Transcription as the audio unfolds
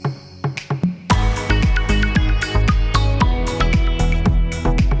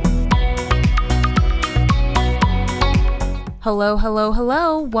Hello, hello,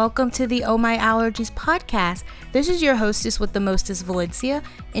 hello. Welcome to the Oh My Allergies podcast. This is your hostess with the mostest, Valencia.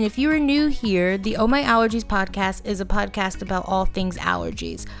 And if you are new here, the Oh My Allergies podcast is a podcast about all things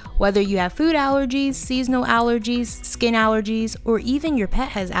allergies. Whether you have food allergies, seasonal allergies, skin allergies, or even your pet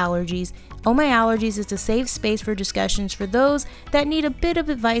has allergies, Oh My Allergies is a safe space for discussions for those that need a bit of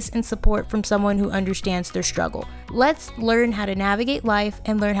advice and support from someone who understands their struggle. Let's learn how to navigate life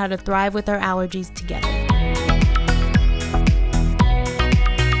and learn how to thrive with our allergies together.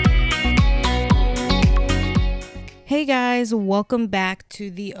 Hey guys, welcome back to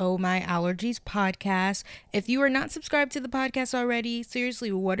the Oh My Allergies podcast. If you are not subscribed to the podcast already,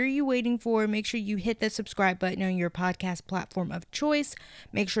 seriously, what are you waiting for? Make sure you hit that subscribe button on your podcast platform of choice.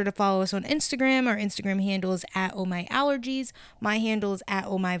 Make sure to follow us on Instagram. Our Instagram handle is at Oh My Allergies. My handle is at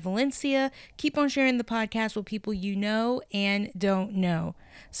Oh My Valencia. Keep on sharing the podcast with people you know and don't know.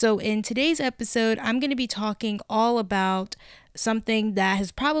 So in today's episode, I'm going to be talking all about something that has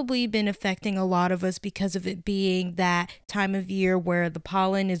probably been affecting a lot of us because of it being that time of year where the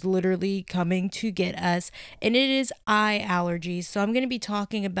pollen is literally coming to get us, and it is eye allergies. So I'm going to be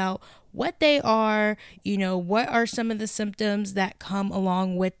talking about what they are, what are some of the symptoms that come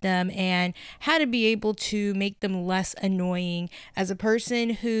along with them, and how to be able to make them less annoying. As a person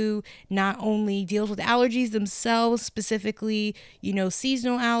who not only deals with allergies themselves, specifically,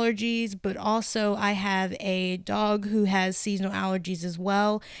 seasonal allergies, but also I have a dog who has seasonal allergies as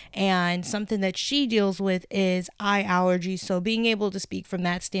well, and something that she deals with is eye allergies. So being able to speak from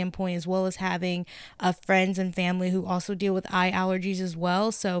that standpoint, as well as having friends and family who also deal with eye allergies as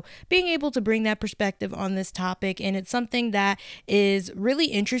well. So being able to bring that perspective on this topic, and it's something that is really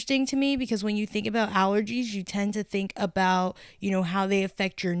interesting to me because when you think about allergies, you tend to think about, how they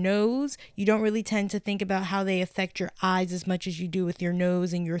affect your nose. You don't really tend to think about how they affect your eyes as much as you do with your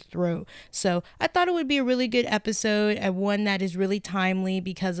nose and your throat. So I thought it would be a really good episode, and one that is really timely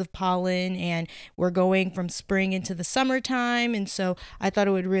because of pollen, and we're going from spring into the summertime, and so I thought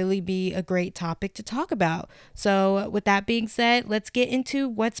it would really be a great topic to talk about. So with that being said, let's get into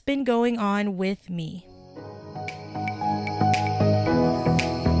what's been going on with me.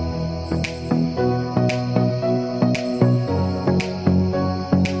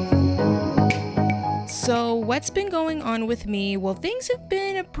 So what's been going on with me? Well, things have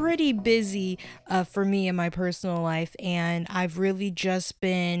been pretty busy for me in my personal life, and I've really just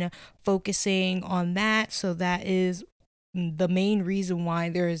been focusing on that. So that is the main reason why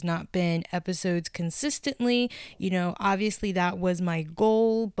there has not been episodes consistently. Obviously that was my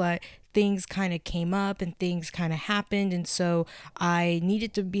goal, but things kind of came up and things kind of happened, and so I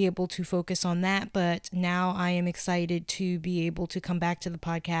needed to be able to focus on that. But now I am excited to be able to come back to the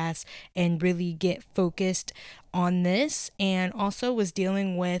podcast and really get focused on this, and also was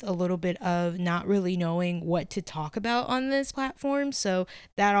dealing with a little bit of not really knowing what to talk about on this platform. So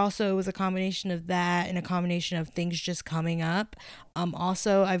that also was a combination of that and a combination of things just coming up.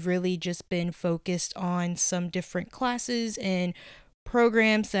 Also, I've really just been focused on some different classes and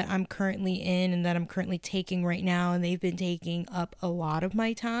programs that I'm currently in and that I'm currently taking right now, and they've been taking up a lot of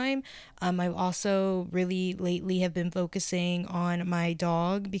my time. I've also really lately have been focusing on my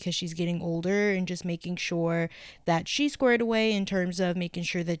dog because she's getting older, and just making sure that she's squared away in terms of making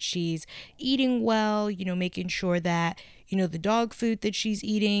sure that she's eating well, making sure that the dog food that she's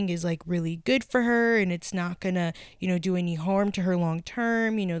eating is like really good for her, and it's not gonna, do any harm to her long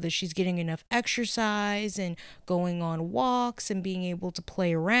term, that she's getting enough exercise and going on walks and being able to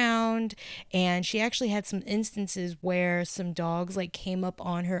play around. And she actually had some instances where some dogs like came up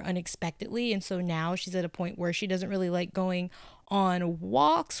on her unexpectedly, and so now she's at a point where she doesn't really like going on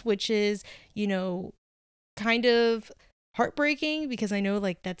walks, which is, kind of heartbreaking because I know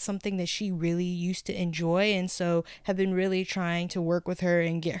like that's something that she really used to enjoy, and so have been really trying to work with her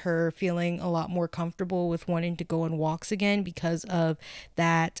and get her feeling a lot more comfortable with wanting to go on walks again because of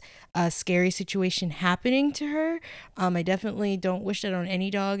that scary situation happening to her. I definitely don't wish that on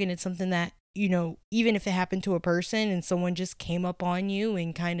any dog, and it's something that even if it happened to a person and someone just came up on you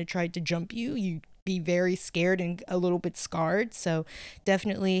and kind of tried to jump you, you'd be very scared and a little bit scarred. So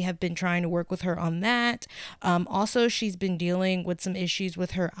definitely have been trying to work with her on that. Also, she's been dealing with some issues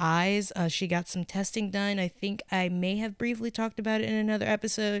with her eyes. She got some testing done. I think I may have briefly talked about it in another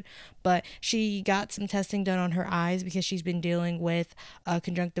episode, but she got some testing done on her eyes because she's been dealing with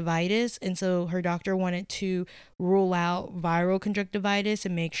conjunctivitis. And so her doctor wanted to rule out viral conjunctivitis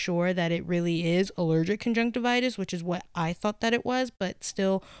and make sure that it really is allergic conjunctivitis, which is what I thought that it was, but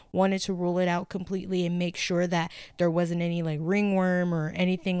still wanted to rule it out completely completely and make sure that there wasn't any like ringworm or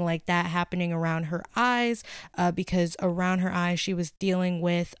anything like that happening around her eyes, because around her eyes she was dealing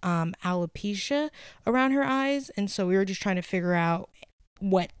with alopecia around her eyes. And so we were just trying to figure out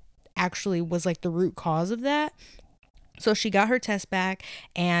what actually was like the root cause of that. So she got her test back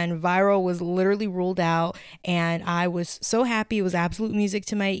and viral was literally ruled out. And I was so happy. It was absolute music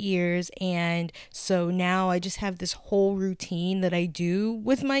to my ears. And so now I just have this whole routine that I do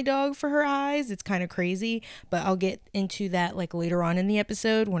with my dog for her eyes. It's kind of crazy, but I'll get into that like later on in the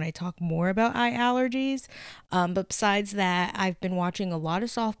episode when I talk more about eye allergies. But besides that, I've been watching a lot of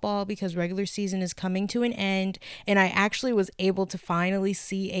softball because regular season is coming to an end. And I actually was able to finally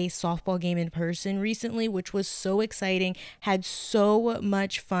see a softball game in person recently, which was so exciting. Had so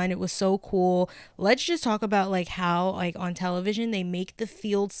much fun. It was so cool. Let's just talk about like how like on television they make the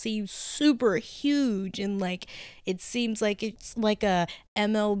field seem super huge, and like it seems like it's like a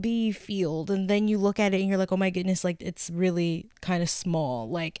MLB field, and then you look at it and you're like, oh my goodness, like it's really kind of small.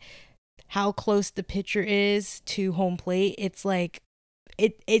 Like how close the pitcher is to home plate, it's like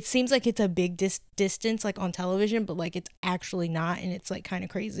it seems like it's a big distance like on television, but like it's actually not, and it's like kind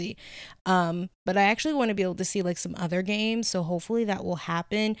of crazy. But I actually want to be able to see like some other games, so hopefully that will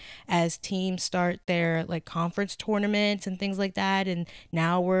happen as teams start their like conference tournaments and things like that. And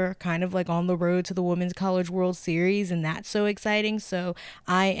now we're kind of like on the road to the Women's College World Series, and that's so exciting. So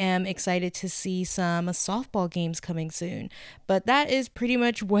I am excited to see some softball games coming soon. But that is pretty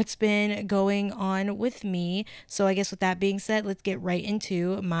much what's been going on with me. So I guess with that being said, let's get right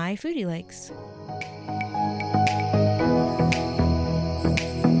into my foodie likes.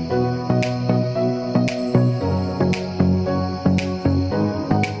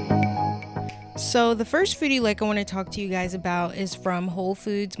 So the first foodie like I want to talk to you guys about is from Whole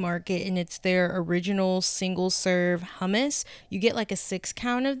Foods Market, and it's their original single serve hummus. You get like a 6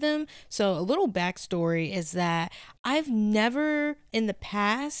 count of them. So a little backstory is that I've never in the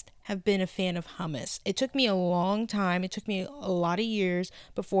past have been a fan of hummus. It took me a long time. It took me a lot of years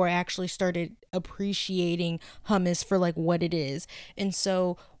before I actually started appreciating hummus for like what it is. And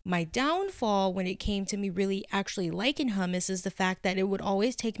so my downfall when it came to me really actually liking hummus is the fact that it would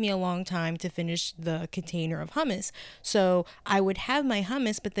always take me a long time to finish the container of hummus. So I would have my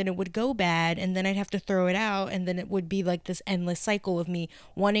hummus, but then it would go bad, and then I'd have to throw it out, and then it would be like this endless cycle of me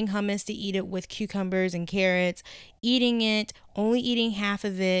wanting hummus to eat it with cucumbers and carrots, eating it, only eating half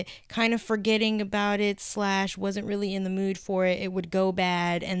of it, kind of forgetting about it, slash wasn't really in the mood for it. It would go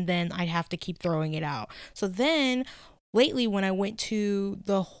bad, and then I'd have to keep throwing it out. So then lately when I went to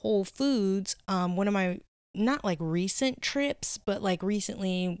the Whole Foods, one of my not like recent trips, but like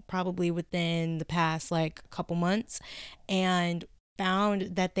recently, probably within the past like couple months, and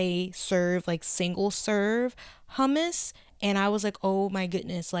found that they serve like single serve hummus. And I was like, oh my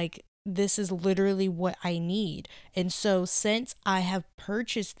goodness, like this is literally what I need. And so since I have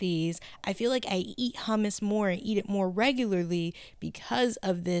purchased these, I feel like I eat hummus more and eat it more regularly because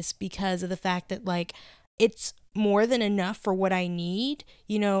of this, because of the fact that like it's more than enough for what I need.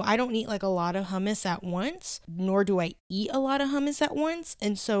 You know, I don't eat like a lot of hummus at once, nor do I eat a lot of hummus at once.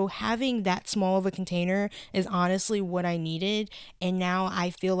 And so having that small of a container is honestly what I needed. And now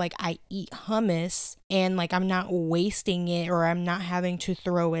I feel like I eat hummus and like I'm not wasting it, or I'm not having to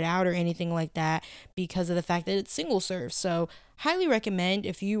throw it out or anything like that because of the fact that it's single serve. So highly recommend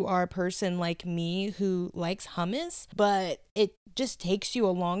if you are a person like me who likes hummus, but it just takes you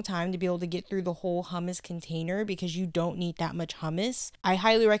a long time to be able to get through the whole hummus container because you don't need that much hummus. I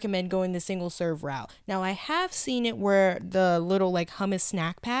highly recommend going the single serve route. Now, I have seen it where the little like hummus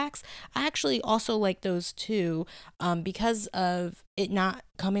snack packs, I actually also like those too, because of it not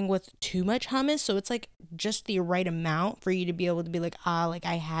coming with too much hummus. So it's like just the right amount for you to be able to be like, like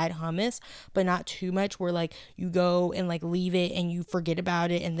I had hummus, but not too much where like you go and like leave it and you forget about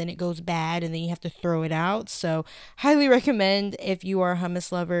it and then it goes bad and then you have to throw it out. So highly recommend if you are a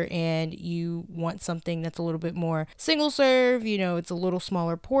hummus lover and you want something that's a little bit more single serve, you know, it's a little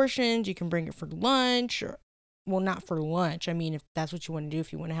smaller portions. You can bring it for lunch, or well, not for lunch. I mean, if that's what you want to do,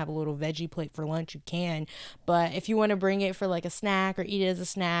 if you want to have a little veggie plate for lunch, you can. But if you want to bring it for like a snack or eat it as a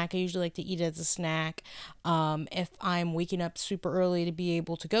snack, I usually like to eat it as a snack. If I'm waking up super early to be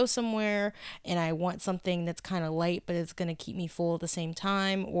able to go somewhere and I want something that's kind of light, but it's going to keep me full at the same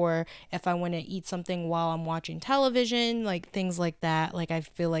time, or if I want to eat something while I'm watching television, like things like that, like I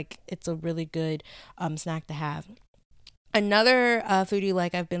feel like it's a really good snack to have. Another foodie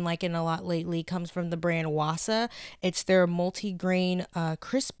like I've been liking a lot lately comes from the brand Wassa. It's their multi-grain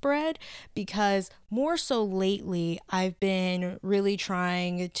crisp bread, because more so lately I've been really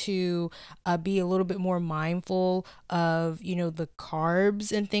trying to be a little bit more mindful of, the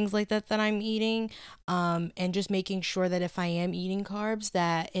carbs and things like that that I'm eating, and just making sure that if I am eating carbs,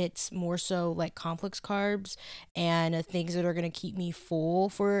 that it's more so like complex carbs and things that are going to keep me full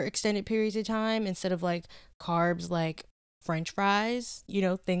for extended periods of time, instead of like carbs like French fries,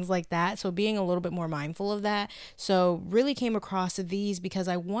 things like that. So being a little bit more mindful of that. So really came across these because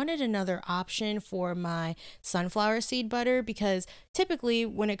I wanted another option for my sunflower seed butter, because typically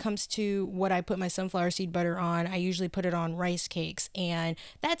when it comes to what I put my sunflower seed butter on, I usually put it on rice cakes, and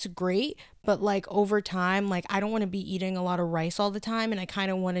that's great. But like over time, like I don't want to be eating a lot of rice all the time, and I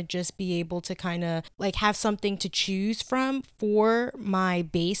kind of want to just be able to kind of like have something to choose from for my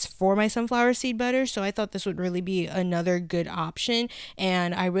base for my sunflower seed butter. So I thought this would really be another good option,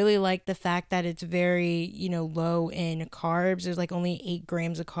 and I really like the fact that it's very, low in carbs. There's like only 8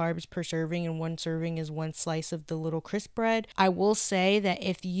 grams of carbs per serving, and one serving is one slice of the little crisp bread. I will say that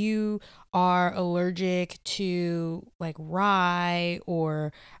if you are allergic to like rye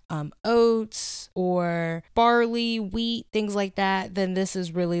or oats or barley, wheat, things like that, then this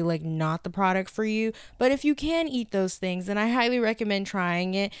is really like not the product for you. But if you can eat those things, then I highly recommend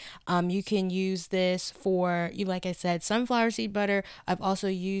trying it. You can use this for, like I said, sunflower seed butter. I've also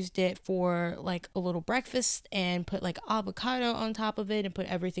used it for like a little breakfast and put like avocado on top of it and put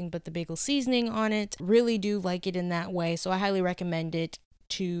everything but the bagel seasoning on it. Really do like it in that way. So I highly recommend it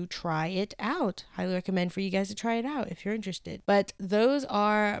to try it out. Highly recommend for you guys to try it out if you're interested. But those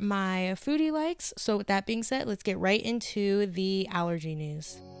are my foodie likes. So with that being said, let's get right into the allergy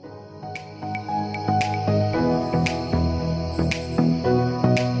news.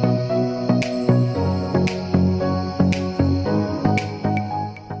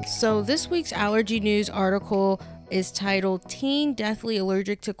 So this week's allergy news article is titled "Teen Deathly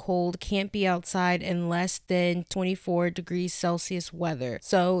Allergic to Cold Can't Be Outside in Less Than 24 Degrees Celsius Weather."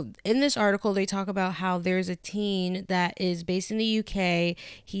 So in this article, they talk about how there's a teen that is based in the UK.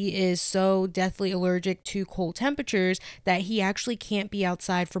 He is so deathly allergic to cold temperatures that he actually can't be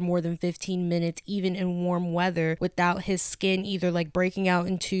outside for more than 15 minutes, even in warm weather, without his skin either like breaking out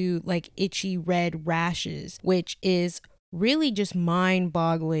into like itchy red rashes, which is really just mind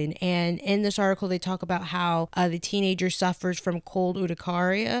boggling. And in this article, they talk about how the teenager suffers from cold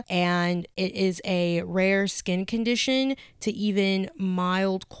urticaria, and it is a rare skin condition to even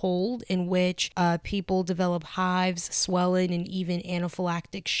mild cold, in which people develop hives, swelling, and even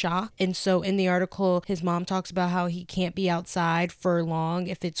anaphylactic shock. And so in the article, his mom talks about how he can't be outside for long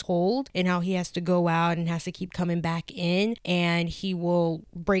if it's cold, and how he has to go out and has to keep coming back in, and he will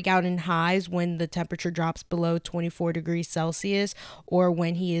break out in hives when the temperature drops below 24 degrees Celsius, or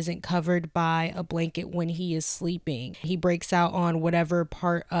when he isn't covered by a blanket when he is sleeping. He breaks out on whatever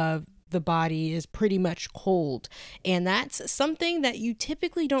part of the body is pretty much cold. And that's something that you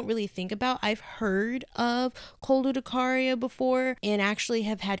typically don't really think about. I've heard of cold urticaria before, and actually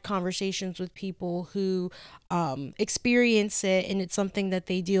have had conversations with people who experience it, and it's something that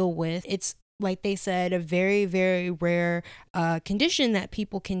they deal with. It's, like they said, a very, very rare condition that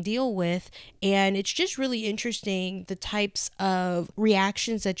people can deal with. And it's just really interesting the types of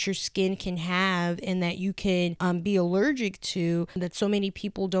reactions that your skin can have and that you can be allergic to, that so many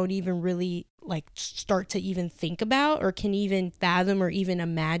people don't even really like start to even think about or can even fathom or even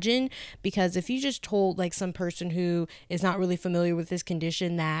imagine. Because if you just told like some person who is not really familiar with this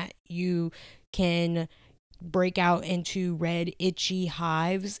condition that you can break out into red itchy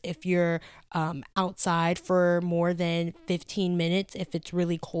hives if you're outside for more than 15 minutes if it's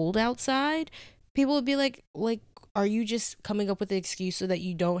really cold outside, people would be like, are you just coming up with an excuse so that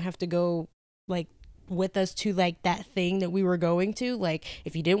you don't have to go like with us to like that thing that we were going to? Like,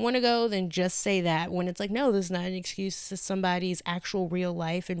 if you didn't want to go, then just say that. When it's like, no, this is not an excuse. To somebody's actual real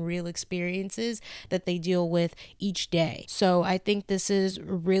life and real experiences that they deal with each day. So I think this is a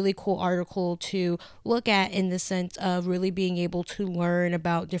really cool article to look at, in the sense of really being able to learn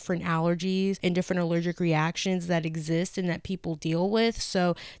about different allergies and different allergic reactions that exist and that people deal with.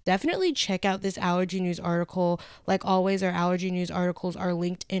 So definitely check out this allergy news article. Like always, our allergy news articles are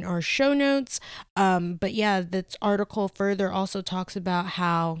linked in our show notes. But yeah, this article further also talks about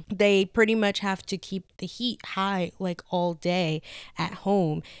how they pretty much have to keep the heat high like all day at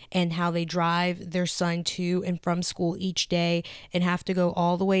home, and how they drive their son to and from school each day and have to go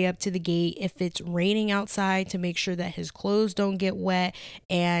all the way up to the gate if it's raining outside to make sure that his clothes don't get wet,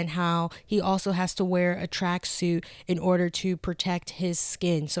 and how he also has to wear a tracksuit in order to protect his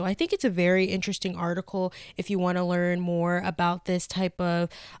skin. So I think it's a very interesting article. If you want to learn more about this type of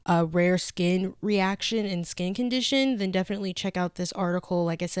rare skin reaction and skin condition, then definitely check out this article.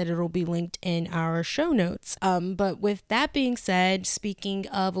 Like I said, it'll be linked in our show notes. But with that being said, speaking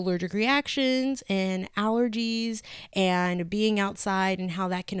of allergic reactions and allergies and being outside and how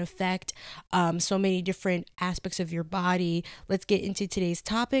that can affect so many different aspects of your body, let's get into today's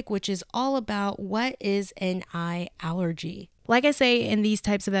topic, which is all about what is an eye allergy. Like I say in these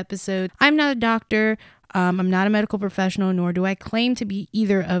types of episodes, I'm not a doctor. I'm not a medical professional, nor do I claim to be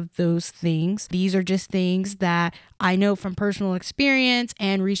either of those things. These are just things that I know from personal experience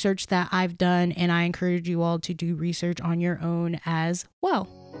and research that I've done, and I encourage you all to do research on your own as well.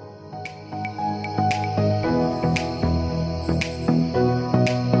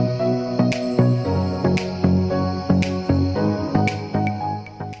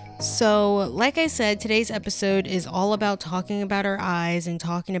 So, like I said, today's episode is all about talking about our eyes and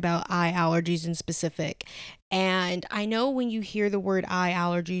talking about eye allergies in specific. And I know when you hear the word eye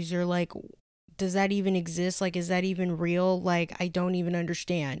allergies, you're like, does that even exist? Like, is that even real? Like, I don't even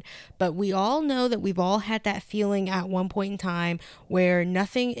understand. But we all know that we've all had that feeling at one point in time where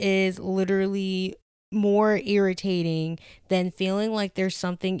nothing is literally more irritating than feeling like there's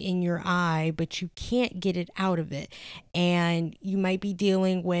something in your eye, but you can't get it out of it. And you might be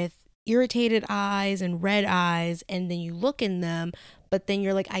dealing with irritated eyes and red eyes, and then you look in them, but then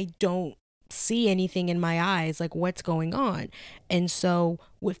you're like, I don't see anything in my eyes, like what's going on. And so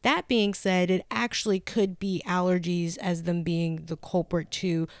with that being said, it actually could be allergies as them being the culprit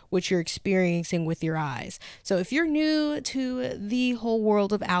to what you're experiencing with your eyes. So if you're new to the whole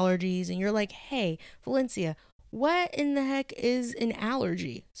world of allergies and you're like, hey, Valencia, what in the heck is an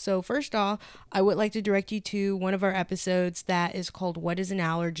allergy? So first off, I would like to direct you to one of our episodes that is called What is an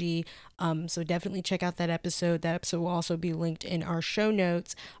Allergy? So definitely check out that episode. That episode will also be linked in our show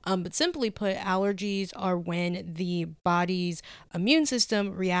notes. But simply put, allergies are when the body's immune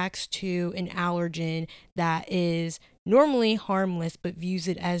system reacts to an allergen that is normally harmless but views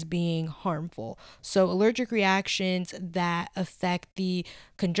it as being harmful. So allergic reactions that affect the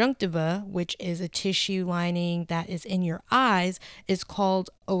conjunctiva, which is a tissue lining that is in your eyes, is called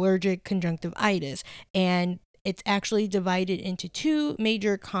allergic conjunctivitis. And it's actually divided into two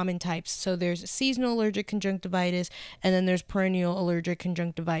major common types. So there's seasonal allergic conjunctivitis, and then there's perennial allergic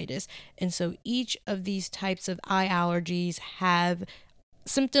conjunctivitis. And so each of these types of eye allergies have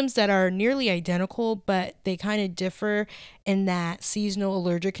symptoms that are nearly identical, but they kind of differ in that seasonal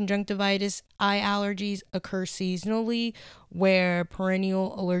allergic conjunctivitis eye allergies occur seasonally, where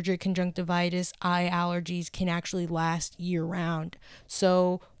perennial allergic conjunctivitis eye allergies can actually last year round.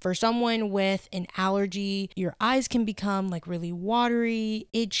 So for someone with an allergy, your eyes can become like really watery,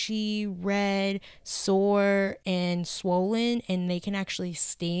 itchy, red, sore, and swollen, and they can actually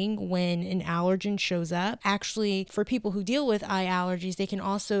sting when an allergen shows up. Actually, for people who deal with eye allergies, they can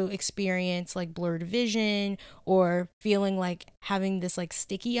also experience like blurred vision or feeling like having this like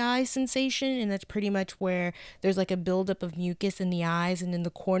sticky eye sensation, and that's pretty much where there's like a buildup of mucus in the eyes and in the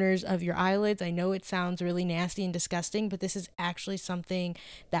corners of your eyelids. I know it sounds really nasty and disgusting, but this is actually something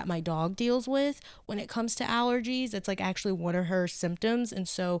that my dog deals with when it comes to allergies. It's like actually one of her symptoms. And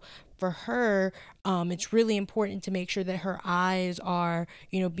so for her, it's really important to make sure that her eyes are,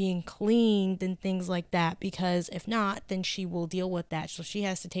 being cleaned and things like that, because if not, then she will deal with that. So she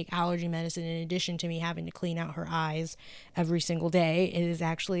has to take allergy medicine in addition to me having to clean out her eyes every single day. It is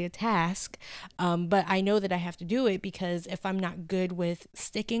actually a task. But I know that I have to do it because if I'm not good with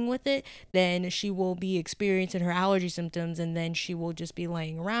sticking with it, then she will be experiencing her allergy symptoms, and then she will just be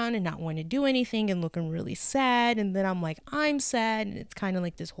laying around and not want to do anything and looking really sad. And then I'm like, I'm sad. And it's kind of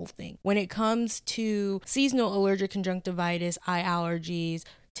like this whole thing. When it comes to seasonal allergic conjunctivitis, eye allergies,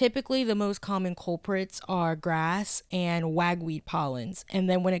 typically the most common culprits are grass and wagweed pollens. And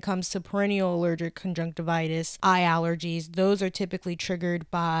then when it comes to perennial allergic conjunctivitis, eye allergies, those are typically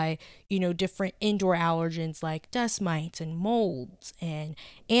triggered by, different indoor allergens like dust mites and molds and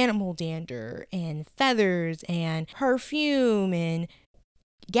animal dander and feathers and perfume and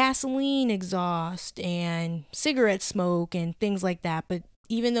gasoline exhaust and cigarette smoke and things like that. But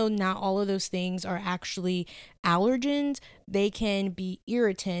even though not all of those things are actually allergens, they can be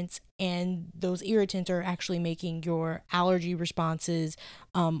irritants, and those irritants are actually making your allergy responses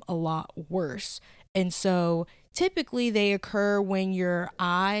a lot worse. And so typically they occur when your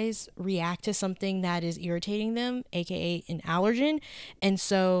eyes react to something that is irritating them, aka an allergen. And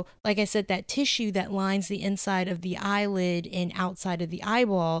so, like I said, that tissue that lines the inside of the eyelid and outside of the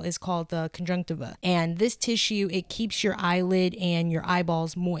eyeball is called the conjunctiva. And this tissue, it keeps your eyelid and your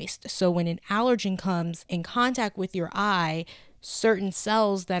eyeballs moist. So when an allergen comes in contact with your eye, certain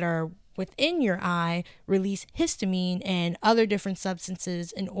cells that are within your eye release histamine and other different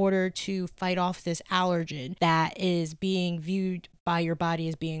substances in order to fight off this allergen that is being viewed by your body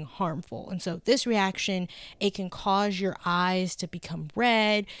as being harmful. And so this reaction, it can cause your eyes to become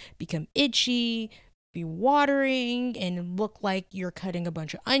red, become itchy, be watering, and look like you're cutting a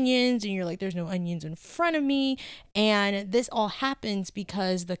bunch of onions and you're like, there's no onions in front of me. And this all happens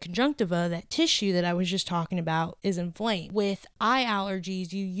because the conjunctiva, that tissue that I was just talking about, is inflamed. With eye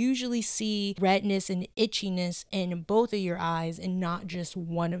allergies, you usually see redness and itchiness in both of your eyes and not just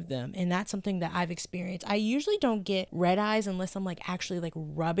one of them. And that's something that I've experienced. I usually don't get red eyes unless I'm like actually like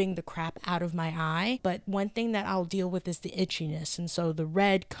rubbing the crap out of my eye. But one thing that I'll deal with is the itchiness. And so the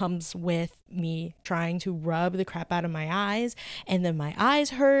red comes with me trying to rub the crap out of my eyes, and then my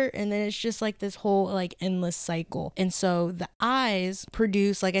eyes hurt, and then it's just like this whole like endless cycle. And so the eyes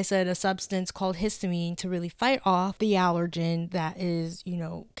produce, like I said, a substance called histamine to really fight off the allergen that is,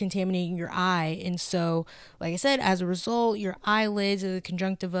 contaminating your eye. And so, like I said, as a result, your eyelids or the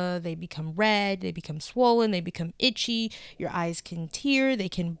conjunctiva, they become red, they become swollen, they become itchy, your eyes can tear, they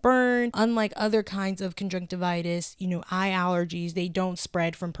can burn. Unlike other kinds of conjunctivitis, eye allergies, they don't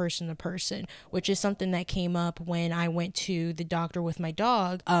spread from person to person, which is something that came up when I went to the doctor with my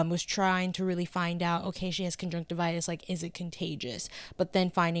dog. Was trying to really find out, okay, she has conjunctivitis, like, is it contagious? But then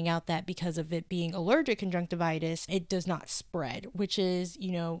finding out that because of it being allergic conjunctivitis, it does not spread, which is,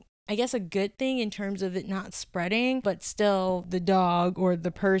 I guess a good thing in terms of it not spreading, but still the dog or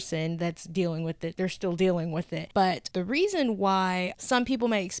the person that's dealing with it, they're still dealing with it. But the reason why some people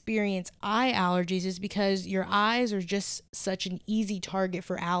may experience eye allergies is because your eyes are just such an easy target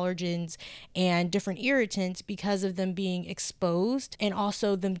for allergens and different irritants because of them being exposed and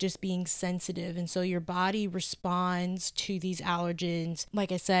also them just being sensitive. And so your body responds to these allergens,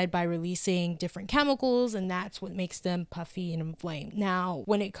 like I said, by releasing different chemicals, and that's what makes them puffy and inflamed. Now,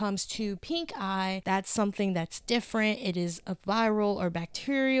 when it comes to pink eye, that's something that's different. It is a viral or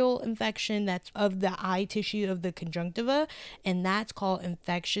bacterial infection that's of the eye tissue of the conjunctiva, and that's called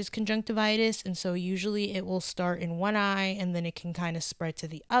infectious conjunctivitis. And so usually it will start in one eye and then it can kind of spread to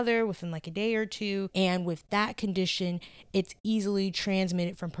the other within like a day or two. And with that condition, it's easily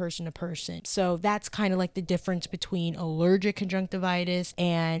transmitted from person to person. So that's kind of like the difference between allergic conjunctivitis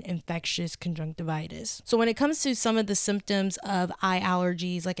and infectious conjunctivitis. So when it comes to some of the symptoms of eye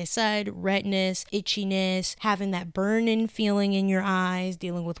allergies, like I said, redness, itchiness, having that burning feeling in your eyes,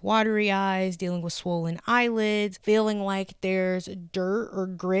 dealing with watery eyes, dealing with swollen eyelids, feeling like there's dirt or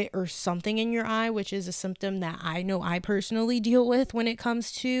grit or something in your eye, which is a symptom that I know I personally deal with when it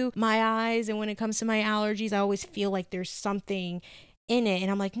comes to my eyes and when it comes to my allergies. I always feel like there's something in it,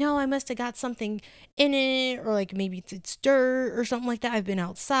 and I'm like, no, I must have got something in it, or like maybe it's dirt or something like that. I've been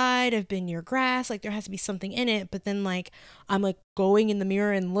outside, I've been near grass, like there has to be something in it. But then like I'm like going in the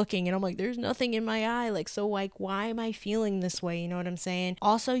mirror and looking, and I'm like, there's nothing in my eye. Like, so like, why am I feeling this way? You know what I'm saying?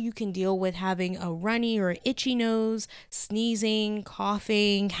 Also, you can deal with having a runny or itchy nose, sneezing,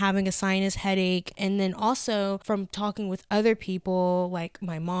 coughing, having a sinus headache. And then also from talking with other people like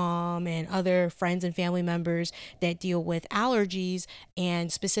my mom and other friends and family members that deal with allergies,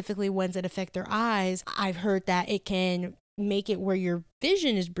 and specifically ones that affect their eyes, I've heard that it can make it where your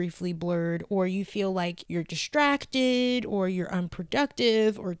vision is briefly blurred, or you feel like you're distracted or you're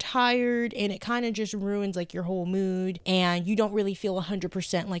unproductive or tired, and it kind of just ruins like your whole mood, and you don't really feel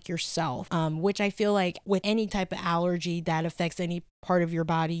 100% like yourself, which I feel like with any type of allergy that affects any part of your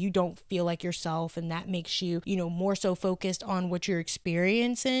body, you don't feel like yourself, and that makes you, more so focused on what you're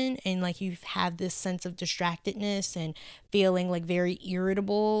experiencing, and like you have this sense of distractedness and feeling like very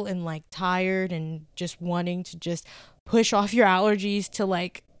irritable and like tired and just wanting to just push off your allergies to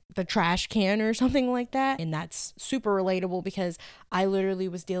like the trash can or something like that. And that's super relatable because I literally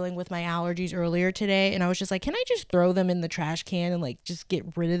was dealing with my allergies earlier today, and I was just like, can I just throw them in the trash can and like just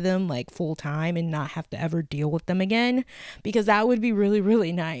get rid of them like full time and not have to ever deal with them again? Because that would be really,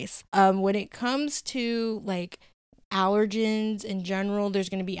 really nice. When it comes to like allergens in general, there's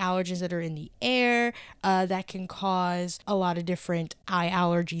going to be allergens that are in the air that can cause a lot of different eye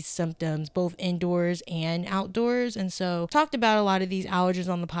allergy symptoms, both indoors and outdoors. And so talked about a lot of these allergens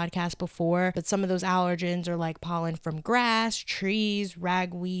on the podcast before, but some of those allergens are like pollen from grass, trees,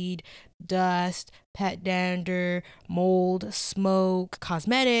 ragweed, dust, pet dander, mold, smoke,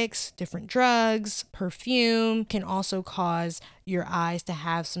 cosmetics, different drugs, perfume can also cause your eyes to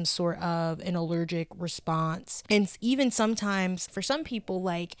have some sort of an allergic response. And even sometimes for some people,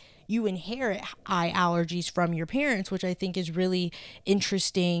 like, you inherit eye allergies from your parents, which I think is really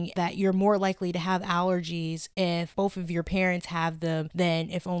interesting, that you're more likely to have allergies if both of your parents have them than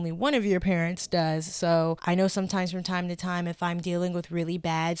if only one of your parents does. So I know sometimes from time to time, if I'm dealing with really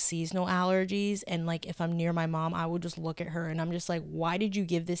bad seasonal allergies, and like if I'm near my mom, I will just look at her and I'm just like, why did you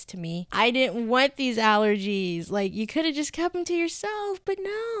give this to me? I didn't want these allergies. Like, you could have just kept them to yourself, but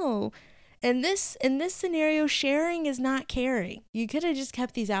no. In this scenario, sharing is not caring. You could have just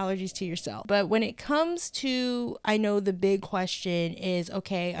kept these allergies to yourself. But when it comes to, I know the big question is,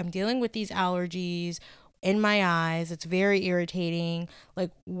 okay, I'm dealing with these allergies in my eyes. It's very irritating.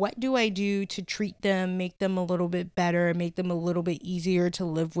 Like, what do I do to treat them, make them a little bit better, make them a little bit easier to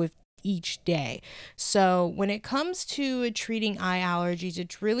live with each day? So when it comes to treating eye allergies,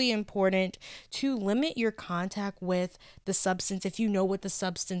 it's really important to limit your contact with the substance if you know what the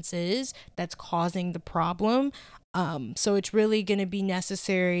substance is that's causing the problem. So it's really going to be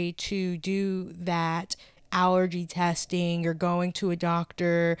necessary to do that allergy testing or going to a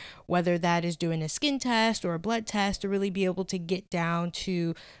doctor, whether that is doing a skin test or a blood test, to really be able to get down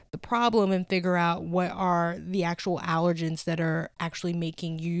to the problem and figure out what are the actual allergens that are actually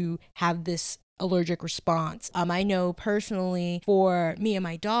making you have this allergic response. I know personally for me and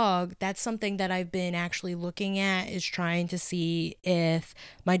my dog, that's something that I've been actually looking at, is trying to see if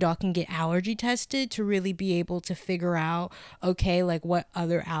my dog can get allergy tested to really be able to figure out, okay, like what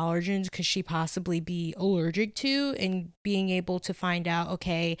other allergens could she possibly be allergic to, and being able to find out,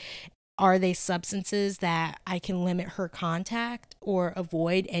 okay, are they substances that I can limit her contact or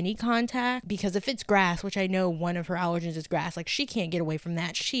avoid any contact? Because if it's grass, which I know one of her allergens is grass, like she can't get away from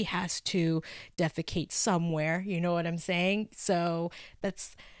that. She has to defecate somewhere. You know what I'm saying? So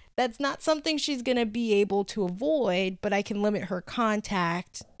that's not something she's going to be able to avoid, but I can limit her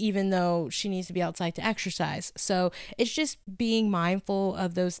contact even though she needs to be outside to exercise. So it's just being mindful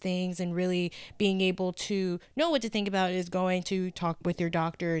of those things and really being able to know what to think about, is going to talk with your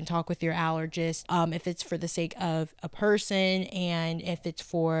doctor and talk with your allergist, if it's for the sake of a person, and if it's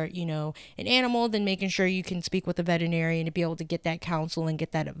for, an animal, then making sure you can speak with a veterinarian to be able to get that counsel and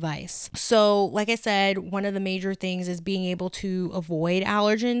get that advice. So like I said, one of the major things is being able to avoid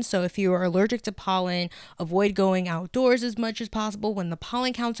allergens. So if you are allergic to pollen, avoid going outdoors as much as possible when the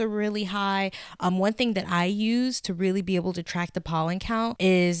pollen counts are really high. One thing that I use to really be able to track the pollen count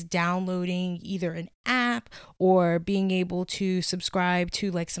is downloading either an app or being able to subscribe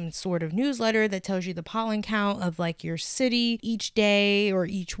to like some sort of newsletter that tells you the pollen count of like your city each day or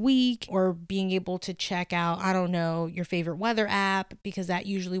each week, or being able to check out, I don't know, your favorite weather app, because that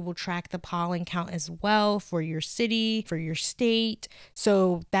usually will track the pollen count as well for your city, for your state.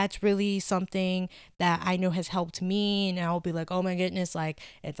 So that's really something that I know has helped me, and I'll be like, oh my goodness, like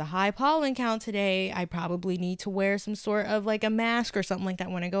it's a high pollen count today. I probably need to wear some sort of like a mask or something like that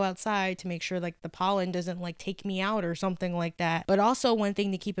when I go outside to make sure like the pollen doesn't like take me out or something like that. But also one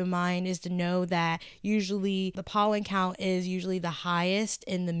thing to keep in mind is to know that usually the pollen count is usually the highest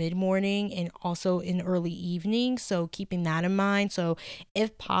in the mid-morning and also in early evening. So keeping that in mind. So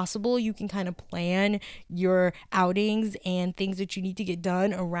if possible, you can kind of plan your outings and things that you need to get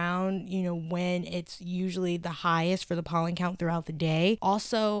done around, when it's usually the highest for the pollen count throughout the day.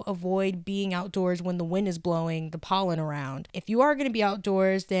 Also avoid being outdoors when the wind is blowing the pollen around. If you are going to be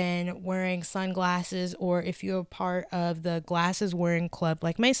outdoors, then wearing sunglasses, or if you're part of the glasses wearing club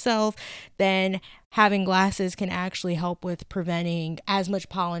like myself, then having glasses can actually help with preventing as much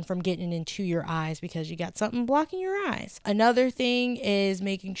pollen from getting into your eyes because you got something blocking your eyes. Another thing is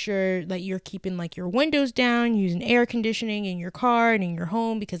making sure that you're keeping like your windows down, using air conditioning in your car and in your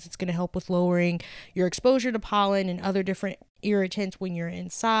home, because it's going to help with lowering your exposure to pollen and other different irritants when you're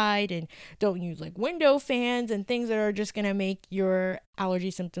inside. And don't use like window fans and things that are just going to make your allergy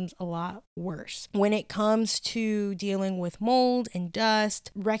symptoms a lot worse. When it comes to dealing with mold and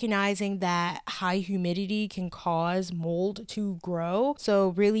dust, recognizing that high humidity can cause mold to grow. So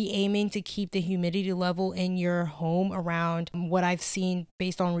really aiming to keep the humidity level in your home around what I've seen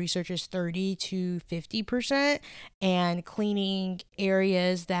based on research is 30 to 50%, and cleaning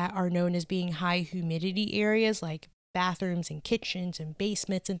areas that are known as being high humidity areas like bathrooms and kitchens and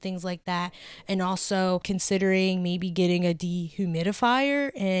basements and things like that. And also considering maybe getting a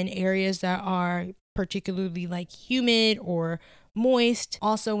dehumidifier in areas that are particularly like humid or moist.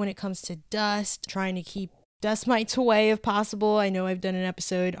 Also, when it comes to dust, trying to keep dust mites away if possible. I know I've done an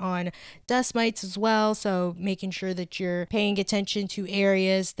episode on dust mites as well, so making sure that you're paying attention to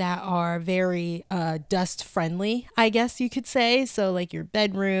areas that are very dust friendly, I guess you could say. So, like your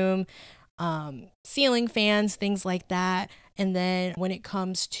bedroom, ceiling fans, things like that. And then when it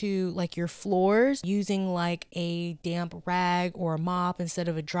comes to like your floors, using like a damp rag or a mop instead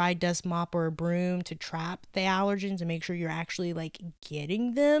of a dry dust mop or a broom to trap the allergens and make sure you're actually like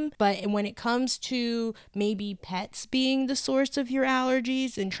getting them. But when it comes to maybe pets being the source of your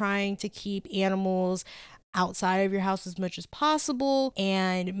allergies and trying to keep animals outside of your house as much as possible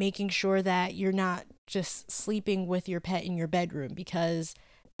and making sure that you're not just sleeping with your pet in your bedroom, because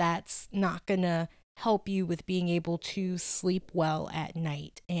that's not gonna help you with being able to sleep well at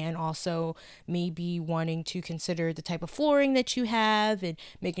night. And also maybe wanting to consider the type of flooring that you have and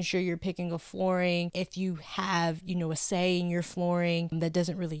making sure you're picking a flooring, if you have, a say in your flooring that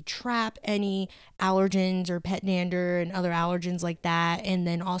doesn't really trap any allergens or pet dander and other allergens like that. And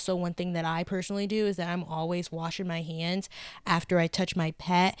then also one thing that I personally do is that I'm always washing my hands after I touch my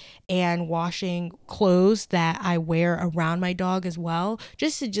pet, and washing clothes that I wear around my dog as well,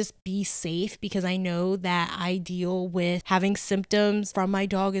 just to just be safe, because I know that I deal with having symptoms from my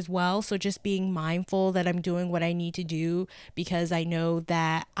dog as well. So just being mindful that I'm doing what I need to do, because I know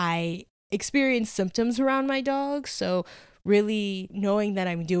that I experience symptoms around my dog. So really knowing that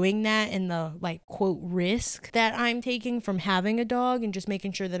I'm doing that and the like quote risk that I'm taking from having a dog, and just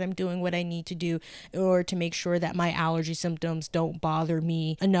making sure that I'm doing what I need to do in order to make sure that my allergy symptoms don't bother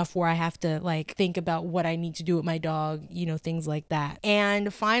me enough where I have to like think about what I need to do with my dog, things like that.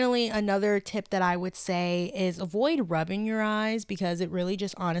 And finally, another tip that I would say is avoid rubbing your eyes, because it really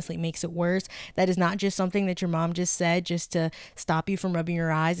just honestly makes it worse. That is not just something that your mom just said just to stop you from rubbing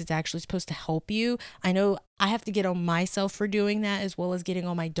your eyes. It's actually supposed to help you. I know I have to get on myself for doing that, as well as getting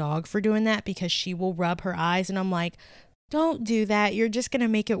on my dog for doing that, because she will rub her eyes and I'm like, don't do that. You're just going to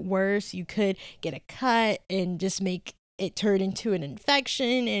make it worse. You could get a cut and just make it turn into an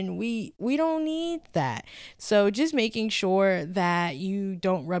infection, and we don't need that. So just making sure that you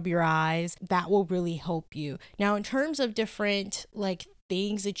don't rub your eyes, that will really help you. Now, in terms of different like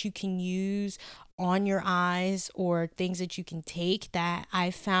things that you can use on your eyes, or things that you can take that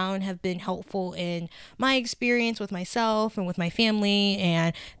I've found have been helpful in my experience with myself and with my family,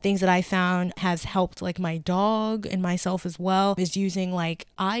 and things that I found has helped like my dog and myself as well, is using like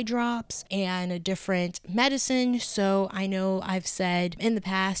eye drops and a different medicine. So I know I've said in the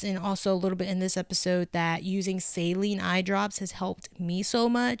past, and also a little bit in this episode, that using saline eye drops has helped me so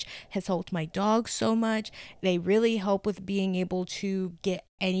much, has helped my dog so much. They really help with being able to get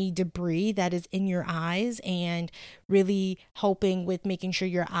any debris that is in your eyes, and really helping with making sure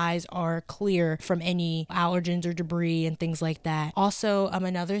your eyes are clear from any allergens or debris and things like that. Also,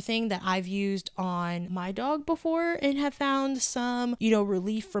 another thing that I've used on my dog before and have found some,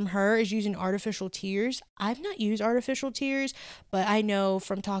 relief from her, is using artificial tears. I've not used artificial tears, but I know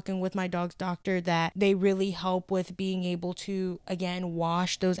from talking with my dog's doctor that they really help with being able to, again,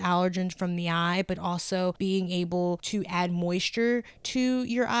 wash those allergens from the eye, but also being able to add moisture to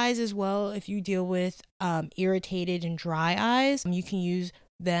your eyes as well. If you deal with irritated and dry eyes, you can use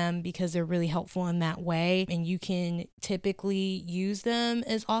them because they're really helpful in that way, and you can typically use them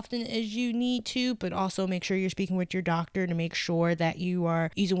as often as you need to, but also make sure you're speaking with your doctor to make sure that you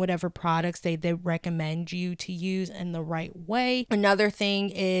are using whatever products they recommend you to use in the right way. Another thing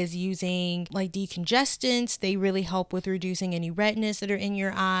is using like decongestants. They really help with reducing any redness that are in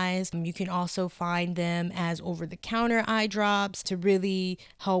your eyes. You can also find them as over-the-counter eye drops to really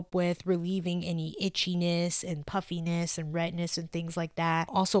help with relieving any itchiness and puffiness and redness and things like that.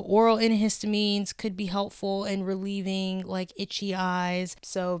 Also, oral antihistamines could be helpful in relieving like itchy eyes.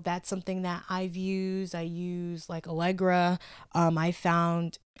 So that's something that I've used. I use like Allegra. I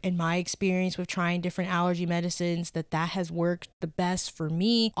found in my experience with trying different allergy medicines that has worked the best for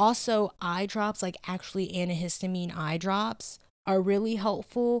me. Also, eye drops, like actually antihistamine eye drops, are really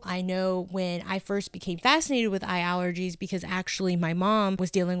helpful. I know when I first became fascinated with eye allergies, because actually my mom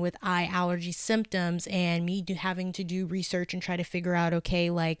was dealing with eye allergy symptoms, and me having to do research and try to figure out, okay,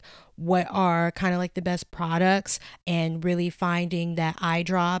 like what are kind of like the best products, and really finding that eye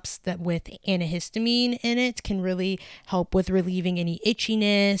drops that with antihistamine in it can really help with relieving any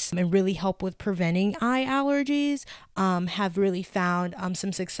itchiness and really help with preventing eye allergies. Have really found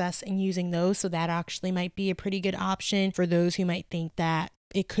some success in using those. So that actually might be a pretty good option for those who might think that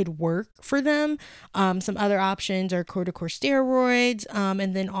it could work for them. Some other options are corticosteroids,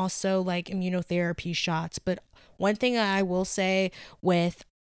 and then also like immunotherapy shots. But one thing I will say with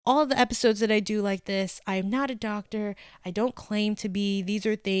all the episodes that I do like this, I am not a doctor. I don't claim to be. These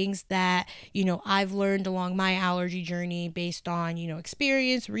are things that, I've learned along my allergy journey based on,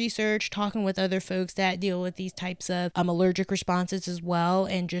 experience, research, talking with other folks that deal with these types of allergic responses as well,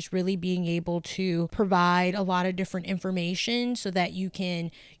 and just really being able to provide a lot of different information so that you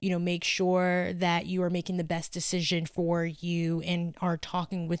can, make sure that you are making the best decision for you and are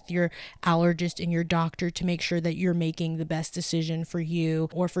talking with your allergist and your doctor to make sure that you're making the best decision for you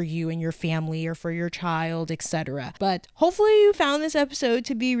or for you and your family or for your child, etc. But hopefully you found this episode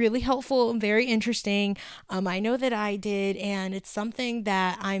to be really helpful and very interesting. I know that I did, and it's something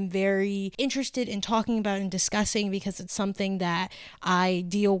that I'm very interested in talking about and discussing because it's something that I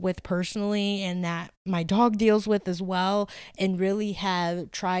deal with personally and that my dog deals with as well, and really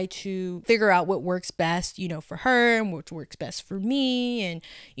have tried to figure out what works best, for her and what works best for me, and,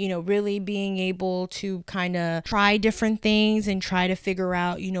 really being able to kind of try different things and try to figure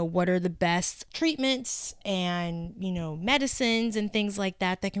out, what are the best treatments and, medicines and things like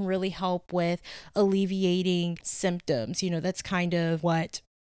that that can really help with alleviating symptoms. That's kind of what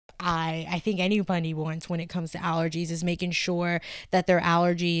I think anybody wants when it comes to allergies, is making sure that their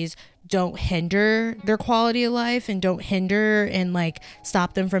allergies don't hinder their quality of life and don't hinder and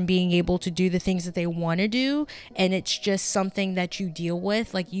stop them from being able to do the things that they want to do. And it's just something that you deal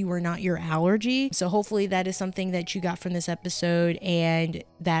with, like you are not your allergy. So hopefully that is something that you got from this episode and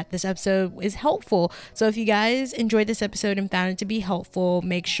that this episode is helpful. So if you guys enjoyed this episode and found it to be helpful,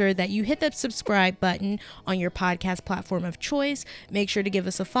 make sure that you hit that subscribe button on your podcast platform of choice. Make sure to give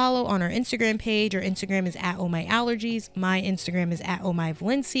us a follow on our Instagram page. Our Instagram is @ohmyallergies. My Instagram is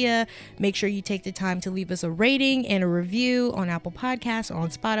 @ohmyvalencia. Make sure you take the time to leave us a rating and a review on Apple Podcasts or on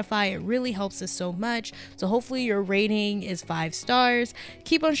Spotify. It really helps us so much. So hopefully your rating is 5 stars.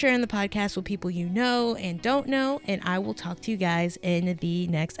 Keep on sharing the podcast with people you know and don't know. And I will talk to you guys in the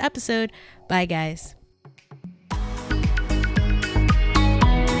next episode. Bye, guys.